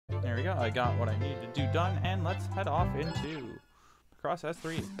There we go. I got what I needed to do done, and let's head off into Picross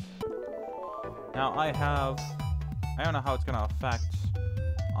S3. Now I don't know how it's gonna affect,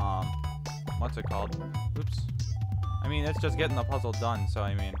 what's it called? Oops. I mean, it's just getting the puzzle done, so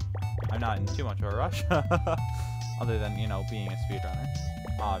I mean, I'm not in too much of a rush. Other than, you know, being a speedrunner.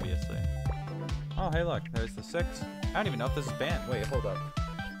 Obviously. Oh, hey look, there's the 6. I don't even know if this is banned. Wait, hold up.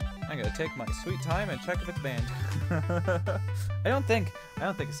 I'm gonna take my sweet time and check if it's banned. I don't think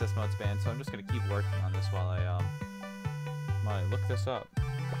assist mode's banned, so I'm just gonna keep working on this while I look this up.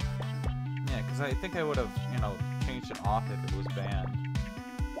 Yeah, because I think I would have, you know, changed it off if it was banned.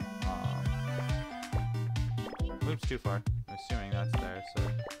 Oops, too far. I'm assuming that's there, so...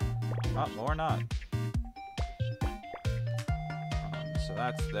 Oh, or not. So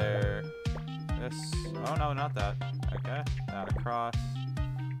that's there. This... Oh, no, not that. Okay. That across.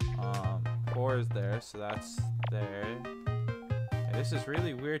 4 is there, so that's there. Okay, this is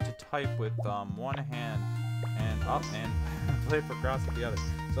really weird to type with one hand and up and play Picross with the other.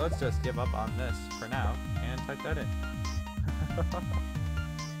 So let's just give up on this for now and type that in.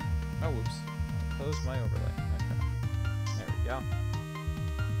 Oh, whoops. Close my overlay. Okay. There we go.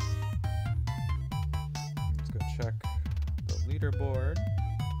 Let's go check the leaderboard.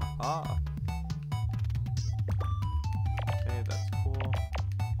 Aha. Okay, that's cool.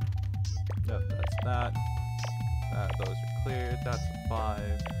 Yep, that's that. Those are cleared. That's a 5.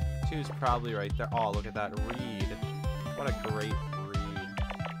 2's probably right there. Oh, look at that read. What a great read.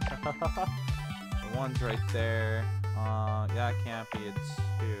 The 1's right there. That can't be a 2.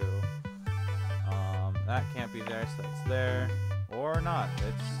 That can't be there, so that's there. Or not.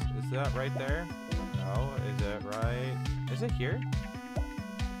 Is that right there? No. Is it right? Is it here?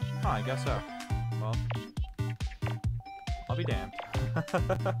 Huh, I guess so. Well, I'll be damned.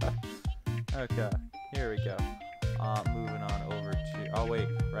 Okay, here we go. Moving on over to... Oh, wait.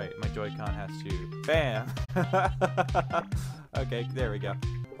 Right, my Joy-Con has to... Bam! Okay, there we go.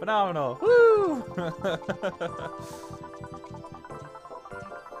 Phenomenal! Woo!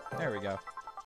 There we go.